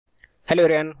Hello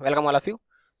everyone, welcome all of you.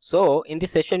 So in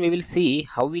this session we will see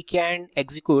how we can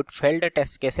execute failed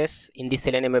test cases in the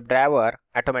Selenium WebDriver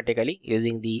automatically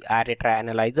using the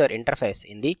IRetryAnalyzer interface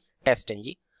in the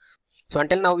TestNG. So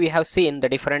until now we have seen the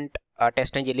different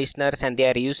TestNG listeners and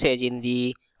their usage in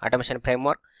the automation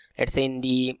framework. Let's say in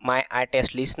the my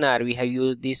iTest listener we have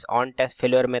used this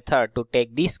onTestFailure method to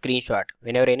take the screenshot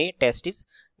whenever any test is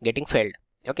getting failed.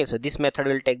 Okay, so this method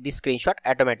will take the screenshot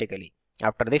automatically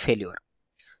after the failure.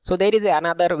 So there is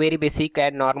another very basic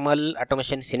and normal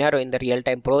automation scenario in the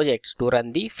real-time projects to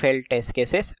run the failed test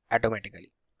cases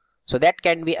automatically. So that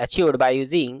can be achieved by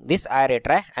using this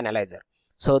IRetryAnalyzer.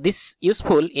 So this is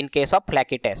useful in case of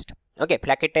flaky test. Okay,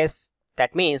 flaky test,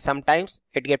 that means sometimes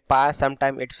it get passed,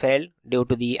 sometimes it failed due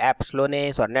to the app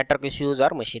slowness or network issues or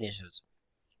machine issues.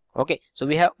 Okay, so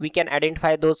we can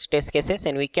identify those test cases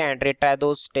and we can retry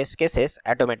those test cases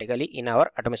automatically in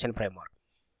our automation framework.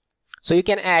 So you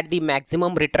can add the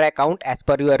maximum retry count as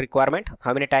per your requirement,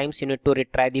 how many times you need to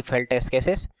retry the failed test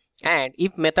cases, and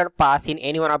if method pass in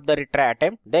any one of the retry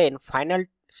attempt, then final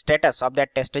status of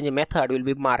that TestNG method will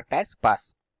be marked as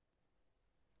pass.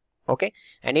 Okay,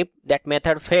 and if that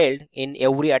method failed in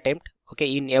every attempt,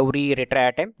 okay, in every retry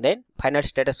attempt, then final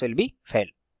status will be failed.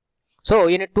 So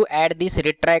you need to add this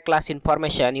retry class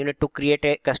information. You need to create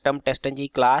a custom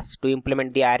TestNG class to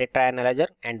implement the IRetryAnalyzer,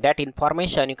 and that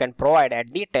information you can provide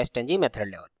at the TestNG method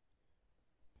level.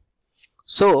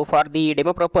 So for the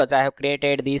demo purpose, I have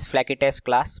created this flaky test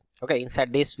class. Okay,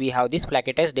 inside this we have this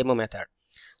flaky test demo method.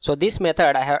 So this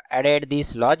method I have added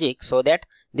this logic so that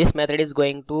this method is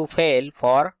going to fail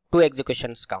for 2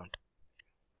 executions count.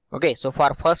 Okay, so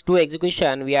for first 2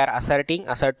 execution we are asserting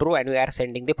assert true and we are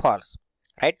sending the false,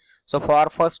 right? So for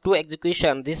first 2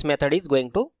 execution this method is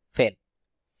going to fail,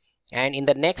 and in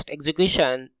the next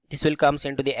execution this will comes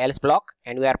into the else block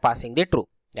and we are passing the true.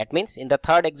 That means in the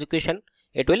third execution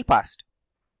it will pass.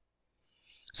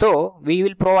 So we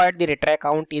will provide the retry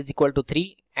count is equal to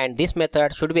 3 and this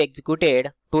method should be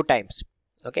executed 2 times.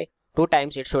 Okay, 2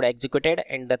 times it should executed,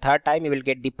 and the third time you will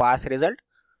get the pass result.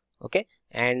 Okay,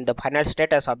 and the final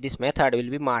status of this method will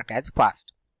be marked as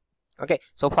passed. Okay,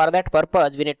 so for that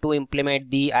purpose we need to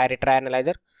implement the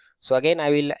IRetryAnalyzer. So again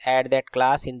I will add that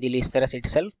class in the listeners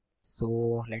itself.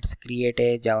 So let's create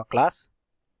a Java class.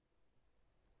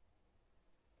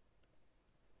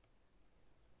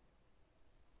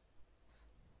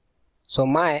 So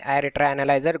my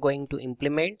IRetryAnalyzer going to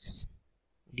implement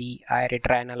the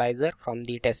IRetryAnalyzer from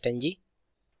the TestNG.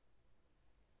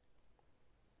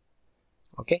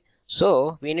 Okay,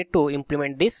 so we need to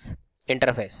implement this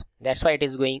interface. That's why it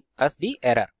is giving us the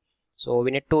error. So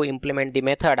we need to implement the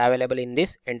method available in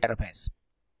this interface.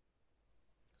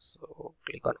 So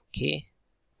click on OK.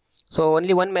 So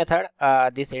only one method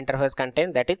this interface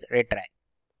contains, that is retry.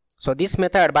 So this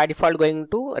method by default going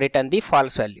to return the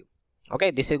false value.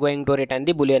 Okay, this is going to return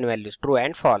the boolean values true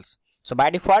and false. So by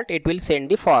default it will send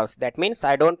the false. That means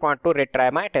I don't want to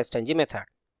retry my TestNG method,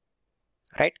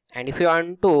 right? And if you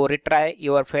want to retry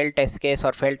your failed test case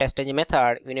or failed TestNG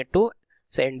method, we need to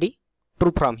send the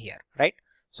true from here, right?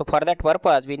 So for that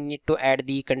purpose we need to add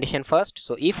the condition first.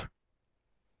 So if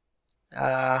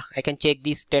I can check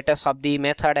the status of the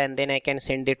method and then I can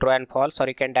send the true and false, or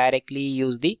you can directly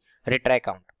use the retry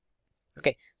count.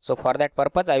 Okay, so for that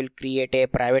purpose I will create a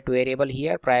private variable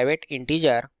here, private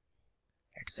integer,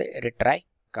 let's say retry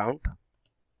count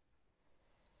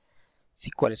is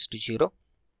equals to 0.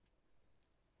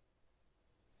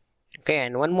 Okay,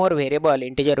 and one more variable,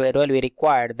 integer variable we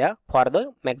required for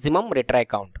the maximum retry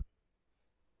count.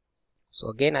 So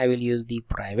again I will use the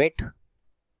private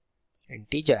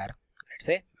integer, let's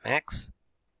say max.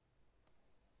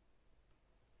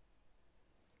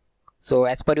 So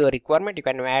as per your requirement you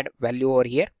can add value over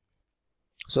here.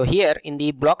 So here in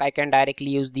the block I can directly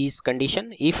use this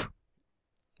condition if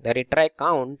the retry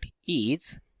count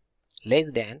is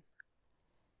less than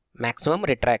maximum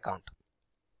retry count.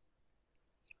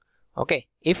 Okay,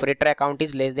 if retry count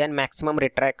is less than maximum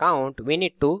retry count, we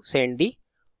need to send the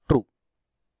true.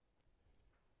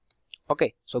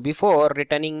 Okay, so before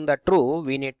returning the true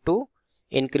we need to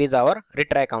increase our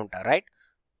retry counter, right?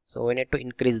 So we need to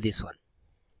increase this one.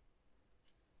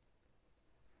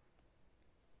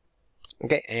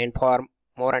 Okay, and for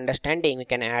more understanding we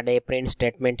can add a print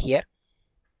statement here.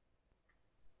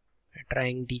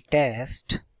 Retrying the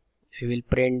test, we will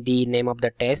print the name of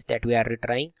the test that we are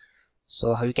retrying.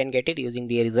 So how you can get it? Using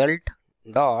the result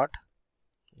dot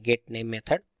get name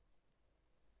method,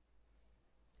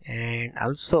 and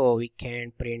also we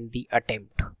can print the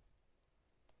attempt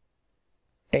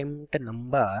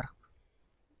number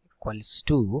equals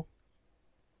to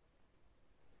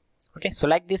Okay, so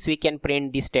like this we can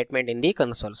print this statement in the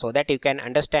console so that you can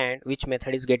understand which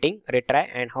method is getting retry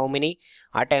and how many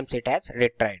attempts it has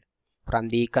retried from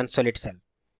the console itself.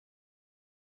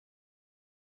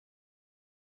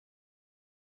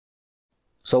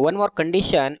 So one more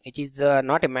condition which is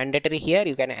not a mandatory here,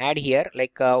 you can add here,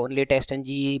 like only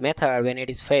TestNG method, when it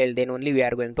is failed then only we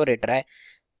are going to retry.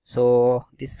 So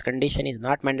this condition is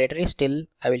not mandatory, still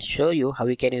I will show you how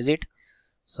we can use it.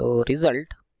 So result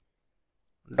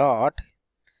dot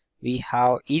we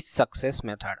have is success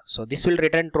method. So this will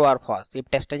return true or false. If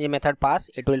TestNG method pass,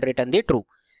 it will return the true,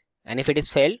 and if it is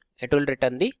failed, it will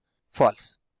return the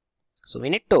false. So we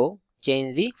need to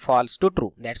change the false to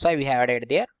true. That's why we have added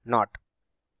there not.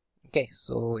 Okay,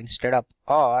 so instead of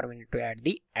or, we need to add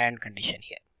the and condition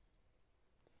here.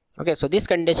 Okay, so this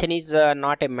condition is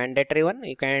not a mandatory one.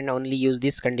 You can only use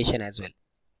this condition as well.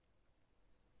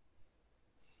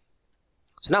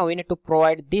 So now we need to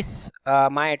provide this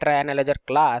myRetryAnalyzer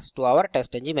class to our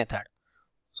TestNG method.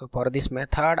 So for this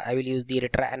method, I will use the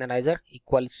RetryAnalyzer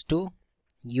equals to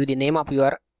give the name of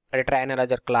your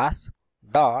RetryAnalyzer class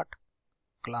dot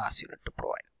class you need to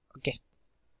provide. Okay,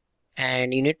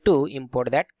 and you need to import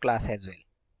that class as well.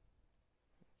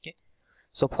 Okay,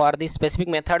 so for this specific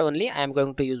method only I am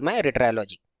going to use my retry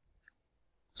logic.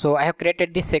 So I have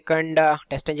created the second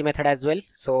TestNG method as well.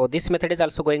 So this method is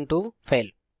also going to fail.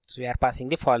 So we are passing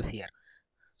the false here.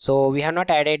 So we have not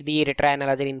added the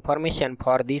RetryAnalyzer information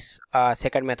for this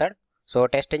second method. So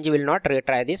TestNG will not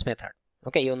retry this method.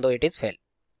 Okay, even though it is failed.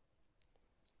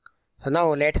 So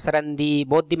now let's run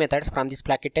both the methods from this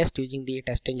flaky test using the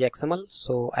TestNG XML.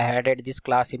 So I added this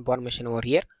class information over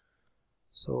here.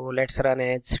 So let's run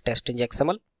as TestNG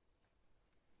XML.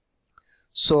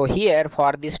 So here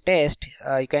for this test,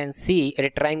 you can see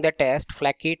retrying the test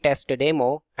flaky test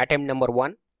demo attempt number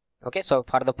 1. Okay, so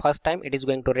for the first time it is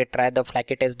going to retry the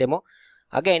flaky test demo.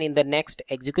 Again in the next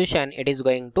execution it is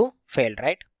going to fail,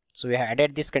 right? So we have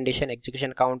added this condition,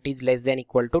 execution count is less than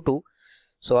equal to 2.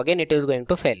 So again it is going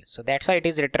to fail. So that's why it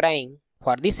is retrying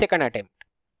for the second attempt.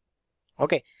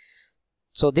 Okay,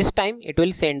 so this time it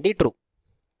will send the true.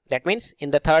 That means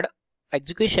in the third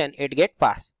execution it get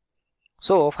pass.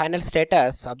 So final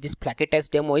status of this flaky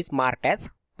test demo is marked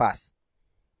as pass.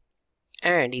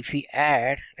 And if we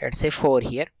add, let's say 4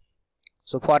 here,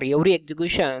 so for every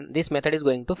execution this method is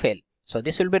going to fail. So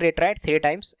this will be retried 3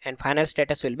 times and final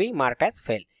status will be marked as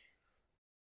fail.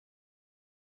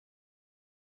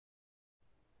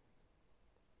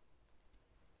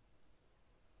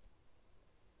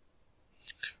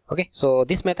 Okay, so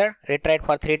this method retried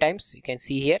for 3 times, you can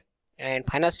see here, and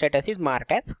final status is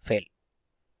marked as fail.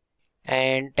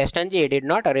 And TestNG did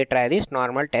not retry this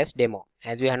normal test demo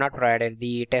as we have not provided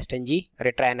the TestNG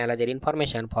IRetryAnalyzer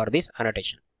information for this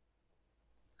annotation.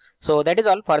 So that is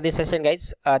all for this session,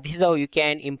 guys. This is how you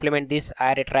can implement this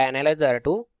IRetryAnalyzer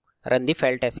to run the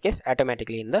failed test case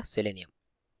automatically in the Selenium.